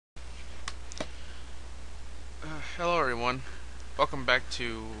Hello everyone, welcome back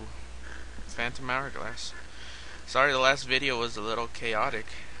to Phantom Hourglass. Sorry the last video was a little chaotic,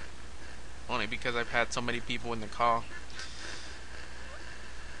 only because I've had so many people in the call.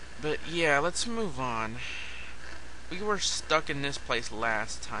 But yeah, let's move on. We were stuck in this place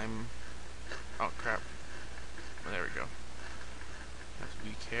last time. Oh crap. Well, there we go. Have to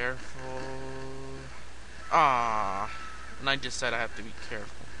be careful. Ah, and I just said I have to be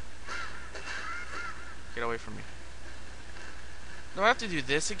careful. Get away from me. Do I have to do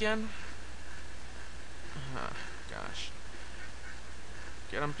this again? Gosh.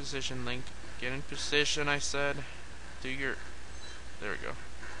 Get in position, Link. Get in position, I said. Do your... There we go.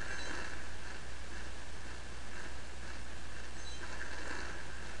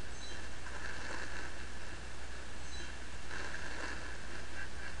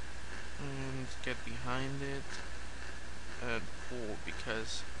 And get behind it. And pull,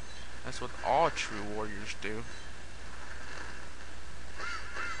 because that's what all true warriors do.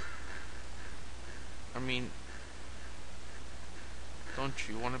 I mean, don't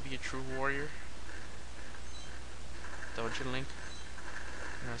you want to be a true warrior? Don't you, Link?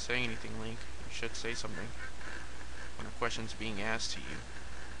 You're not saying anything, Link. You should say something when a question's being asked to you.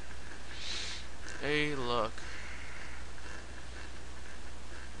 Hey, look.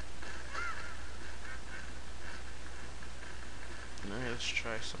 Alright, let's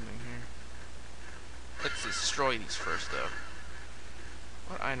try something here. Let's destroy these first, though.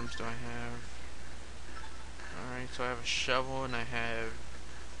 What items do I have? Alright, so I have a shovel and I have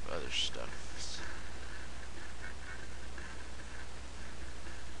other stuff.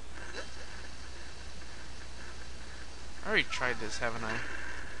 I already tried this, haven't I?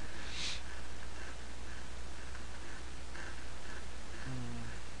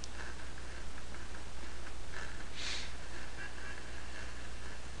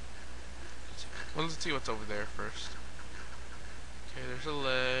 Well, let's see what's over there first. Okay, there's a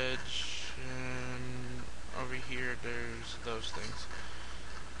ledge, and over here there's those things.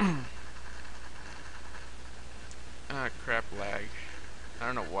 Ah, crap, lag. I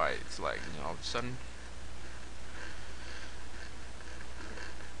don't know why it's lagging all of a sudden.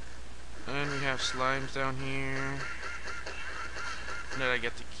 And we have slimes down here that I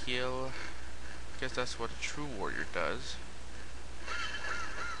get to kill. Guess that's what a true warrior does.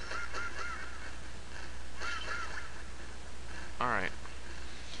 Alright.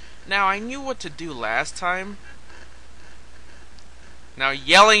 Now, I knew what to do last time. Now,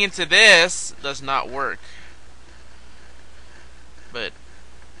 yelling into this does not work. But,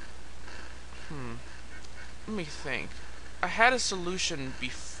 let me think. I had a solution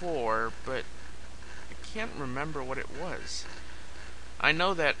before, but I can't remember what it was. I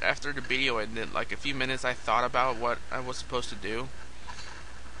know that after the video ended, like a few minutes, I thought about what I was supposed to do.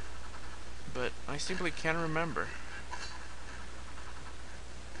 But I simply can't remember.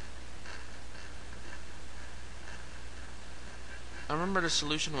 I remember the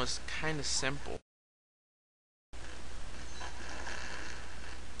solution was kind of simple.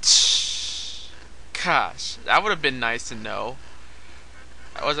 Gosh, that would have been nice to know.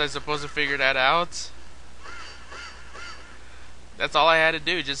 Was I supposed to figure that out? That's all I had to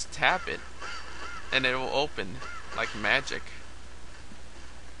do, just tap it. And it will open like magic.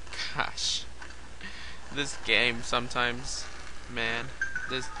 Gosh. This game sometimes, man.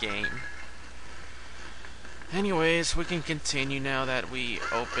 This game. Anyways, we can continue now that we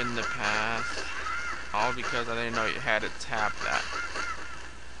opened the path. All because I didn't know you had to tap that.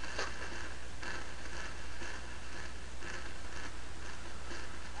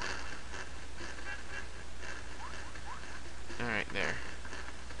 Alright, there.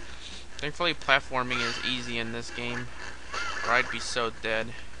 Thankfully, platforming is easy in this game, or I'd be so dead,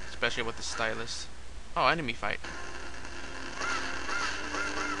 especially with the stylus. Oh, enemy fight.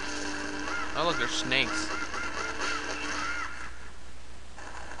 Oh, look, there's snakes.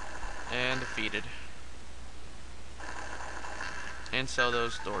 And defeated. And so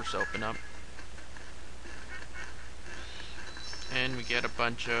those doors open up. And we get a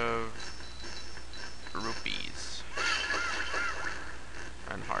bunch of rupees.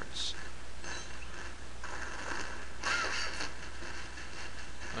 And hearts.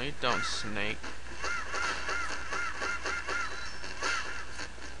 No, you don't, snake.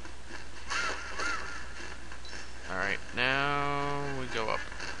 Alright, now we go up,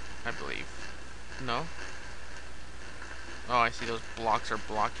 I believe. No? Oh, I see those blocks are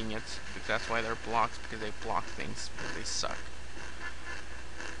blocking it. That's why they're blocks, because they block things, because they suck.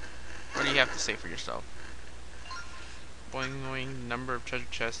 What do you have to say for yourself? Boing boing, number of treasure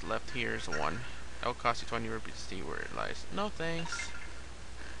chests left here is 1. That'll cost you 20 rupees to see where it lies. No thanks.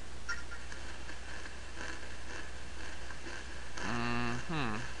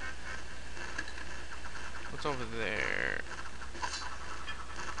 over there?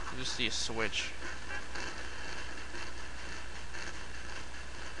 I just see a switch.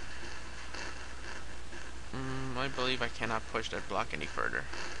 I believe I cannot push that block any further.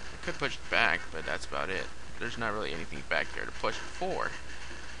 I could push it back, but that's about it. There's not really anything back here to push it for.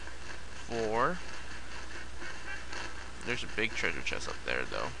 There's a big treasure chest up there,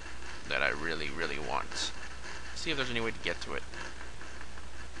 though, that I really, really want. See if there's any way to get to it.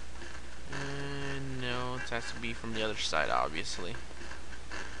 No, it has to be from the other side, obviously.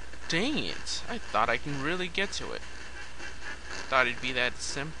 Dang it! I thought I can really get to it. Thought it'd be that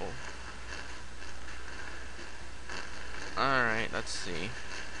simple. Alright, let's see.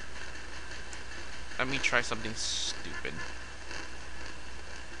 Let me try something stupid.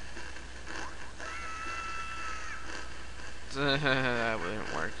 That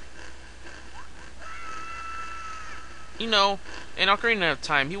wouldn't work. You know, in Ocarina of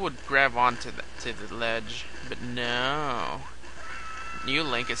Time, he would grab onto the ledge, but no. New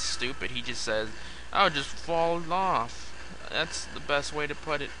Link is stupid. He just says, "I'll just fall off." That's the best way to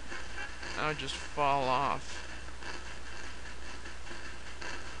put it. I'll just fall off.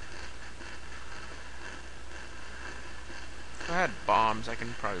 If I had bombs, I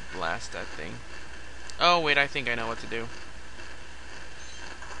can probably blast that thing. Oh, wait, I think I know what to do.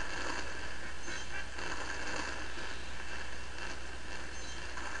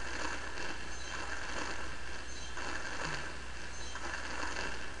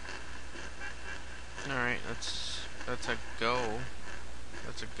 Alright, that's a go.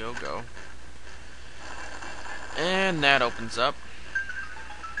 That's a go-go. And that opens up.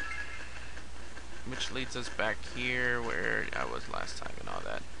 Which leads us back here where I was last time and all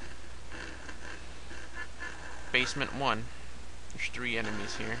that. Basement 1. There's 3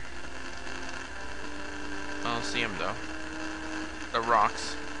 enemies here. I don't see them though. The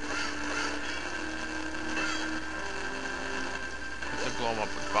rocks. I have to blow them up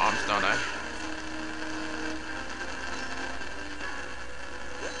with bombs, don't I?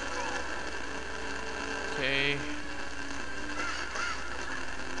 Okay.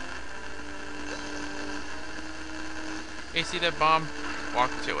 Hey, see that bomb? Walk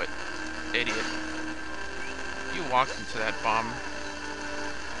to it. Idiot. You walked into that bomb.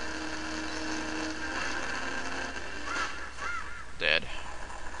 Dead.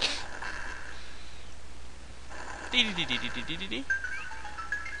 Dee-dee-dee-dee-dee-dee-dee-dee.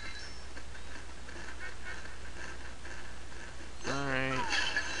 Alright.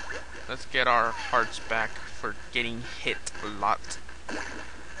 Let's get our hearts back for getting hit a lot.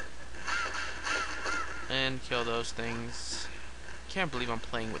 And kill those things. Can't believe I'm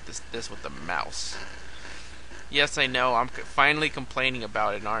playing with this with the mouse. Yes, I know, I'm finally complaining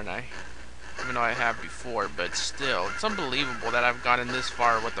about it, aren't I? Even though I have before, but still, it's unbelievable that I've gotten this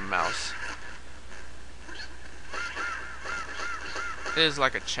far with the mouse. It is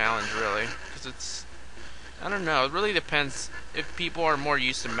like a challenge, really, because it's, I don't know, it really depends if people are more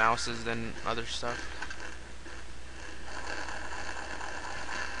used to mouses than other stuff.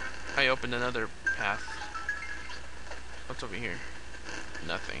 I opened another path. What's over here?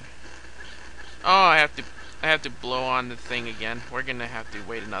 Nothing. Oh, I have to blow on the thing again. We're gonna have to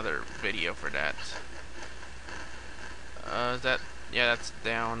wait another video for that. Is that, yeah, that's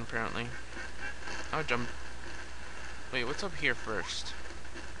down apparently. I'll jump. Wait, what's up here first?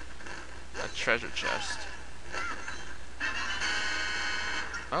 A treasure chest.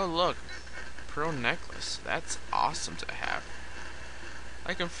 Oh look, pearl necklace. That's awesome to have.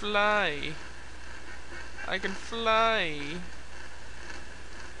 I can fly. I can fly.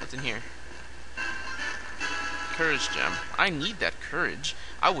 What's in here? Courage gem. I need that courage.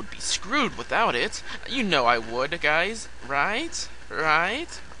 I would be screwed without it. You know I would, guys. Right?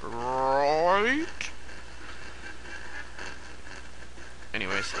 Right? Right?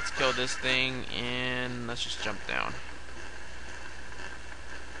 Anyways, let's kill this thing and let's just jump down.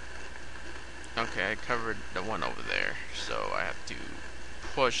 Okay, I covered the one over there, so I have to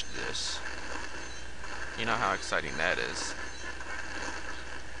push this. You know how exciting that is.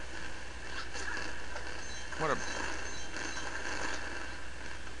 What a...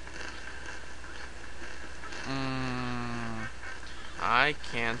 I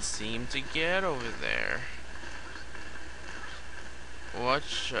can't seem to get over there. What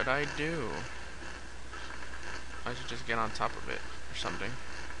should I do? I should just get on top of it or something.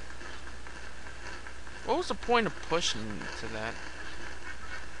 What was the point of pushing to that?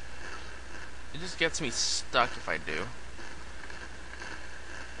 It just gets me stuck if I do.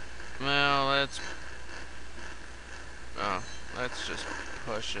 Well, let's just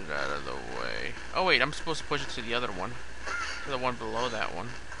push it out of the way. Oh wait, I'm supposed to push it to the other one. To the one below that one.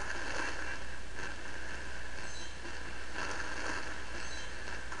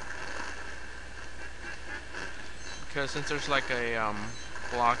 Because since there's like a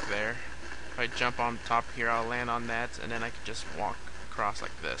block there, if I jump on top here, I'll land on that, and then I can just walk across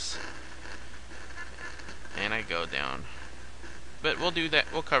like this. And I go down. But we'll do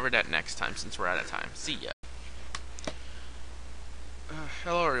that. We'll cover that next time since we're out of time. See ya.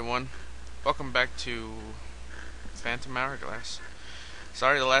 Hello everyone. Welcome back to Phantom Hourglass.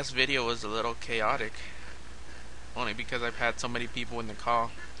 Sorry the last video was a little chaotic. Only because I've had so many people in the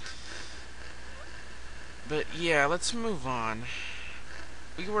call. But yeah, let's move on.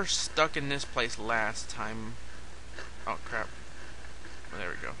 We were stuck in this place last time. Oh crap. There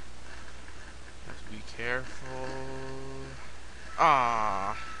we go. Have to be careful.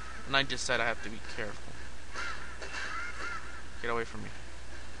 Ah, and I just said I have to be careful. Get away from me.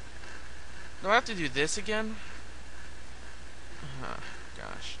 Do I have to do this again?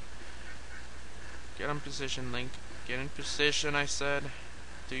 Gosh. Get in position, Link. Get in position, I said.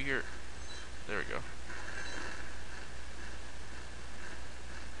 Do your... There we go.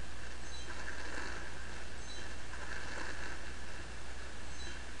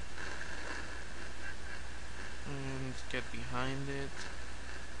 And get behind it.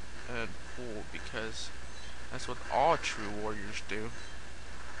 And pull, because that's what all true warriors do.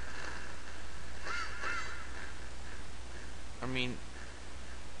 I mean,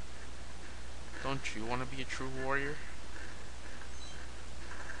 don't you want to be a true warrior?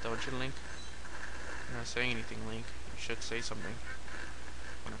 Don't you, Link? You're not saying anything, Link. You should say something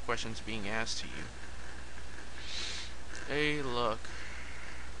when a question's being asked to you. Hey, look.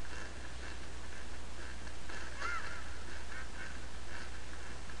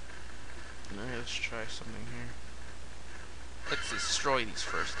 Alright, let's try something here. Let's destroy these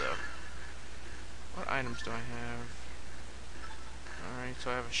first, though. What items do I have? Alright, so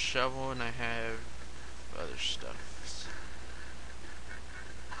I have a shovel and I have other stuff.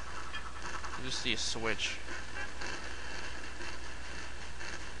 You just see a switch.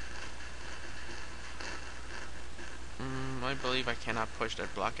 I believe I cannot push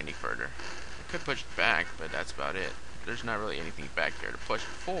that block any further. I could push it back, but that's about it. There's not really anything back here to push it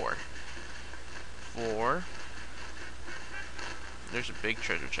for. There's a big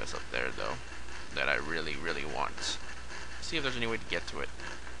treasure chest up there, though, that I really, really want. See if there's any way to get to it.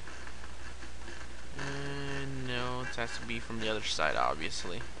 No, it has to be from the other side,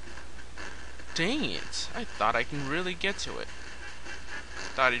 obviously. Dang it! I thought I can really get to it.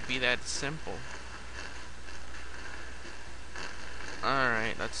 Thought it'd be that simple.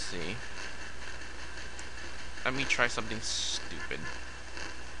 Alright, let's see. Let me try something stupid.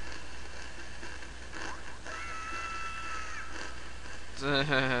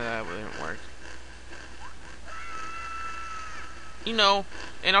 That wouldn't work. You know,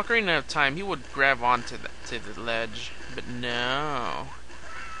 in Ocarina of Time, he would grab onto the ledge, but no.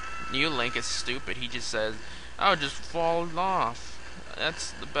 New Link is stupid. He just says, "I'll just fall off."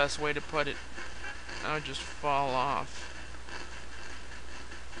 That's the best way to put it. I'll just fall off.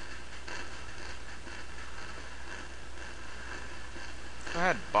 If I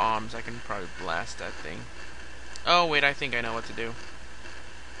had bombs, I can probably blast that thing. Oh wait, I think I know what to do.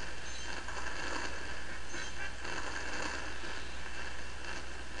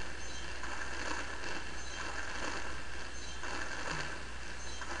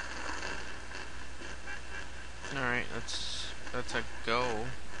 Alright, that's a go.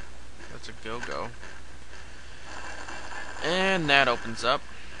 That's a go-go. And that opens up.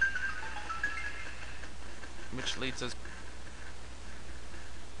 Which leads us...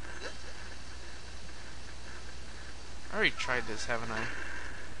 I already tried this, haven't I?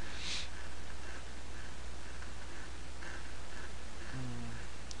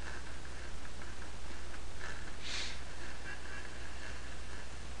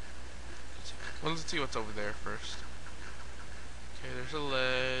 Well, let's see what's over there first. Okay, there's a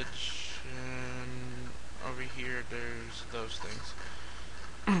ledge, and over here there's those things.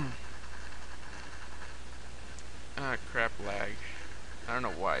 Ah, crap, lag. I don't know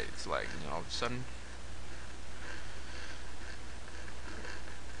why it's lagging all of a sudden.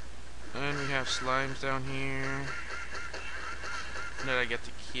 And we have slimes down here that I get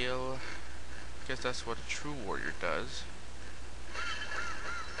to kill. Guess that's what a true warrior does.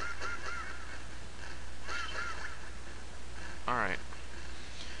 Alright.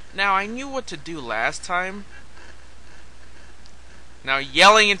 Now, I knew what to do last time. Now,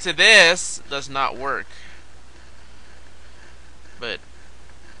 yelling into this does not work. But,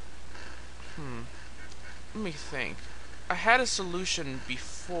 let me think. I had a solution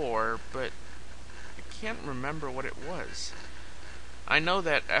before, but I can't remember what it was. I know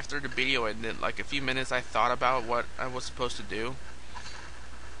that after the video ended, like a few minutes, I thought about what I was supposed to do.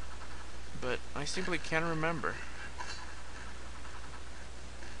 But I simply can't remember.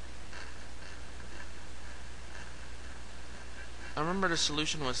 remember the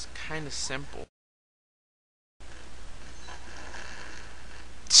solution was kind of simple.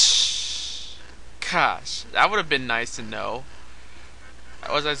 Gosh, that would have been nice to know.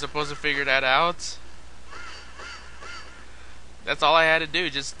 Was I supposed to figure that out? That's all I had to do,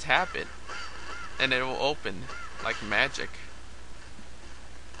 just tap it. And it will open like magic.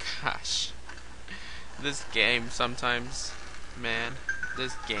 Gosh. This game sometimes, man.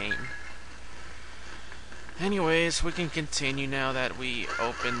 This game. Anyways, we can continue now that we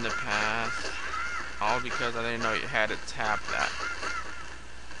opened the path. All because I didn't know you had to tap that.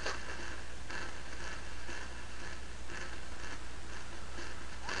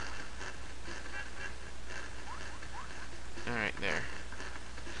 Alright, there.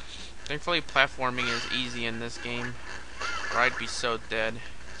 Thankfully, platforming is easy in this game, or I'd be so dead,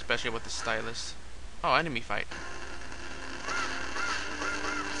 especially with the stylus. Oh, enemy fight.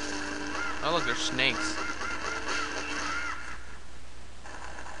 Oh, look, there's snakes.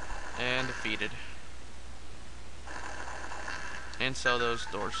 And defeated. And so those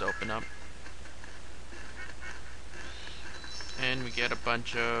doors open up. And we get a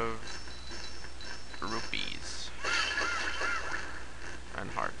bunch of rupees. And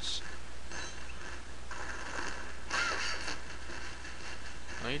hearts.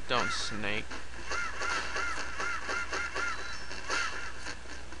 No, you don't, snake.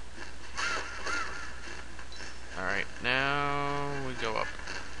 Alright, now we go up,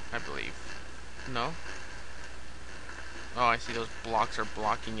 I believe. No? Oh, I see those blocks are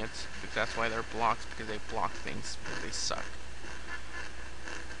blocking it. That's why they're blocks, because they block things, because they suck.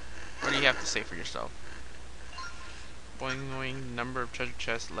 What do you have to say for yourself? Boing boing, number of treasure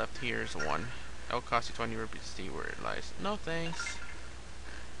chests left here is 1. That will cost you 20 rupees to see where it lies. No thanks.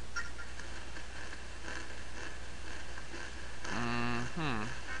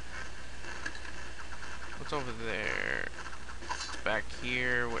 What's over there? It's back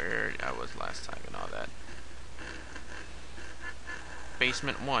here where I was last time and all that.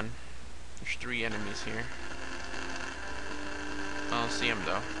 Basement 1. There's 3 enemies here. I don't see them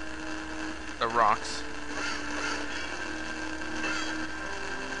though. The rocks.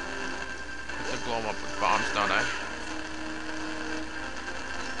 I have to blow them up with bombs, don't I?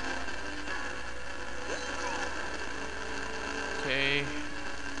 Okay.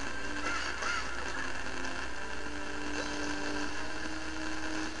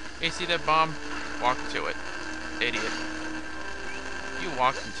 Hey, see that bomb? Walk to it. Idiot. You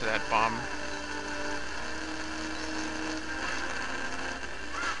walked into that bomb.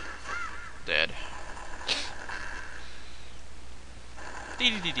 Dead.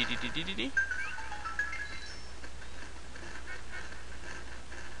 Dee-dee-dee-dee-dee-dee-dee-dee.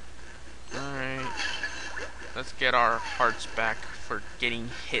 Alright. Let's get our hearts back for getting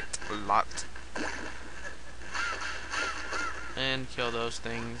hit a lot. And kill those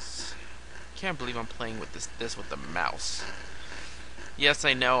things. Can't believe I'm playing with this with the mouse. Yes,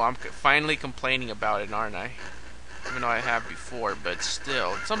 I know, I'm finally complaining about it, aren't I? Even though I have before, but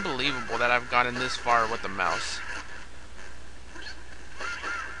still, it's unbelievable that I've gotten this far with the mouse.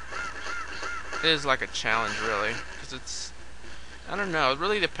 It is like a challenge, really, because it's, I don't know, it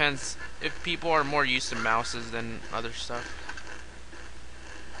really depends if people are more used to mouses than other stuff.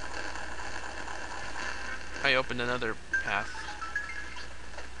 I opened another path.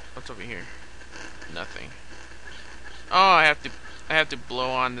 What's over here? Nothing. Oh, I have to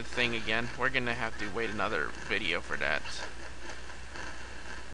blow on the thing again. We're gonna have to wait another video for that.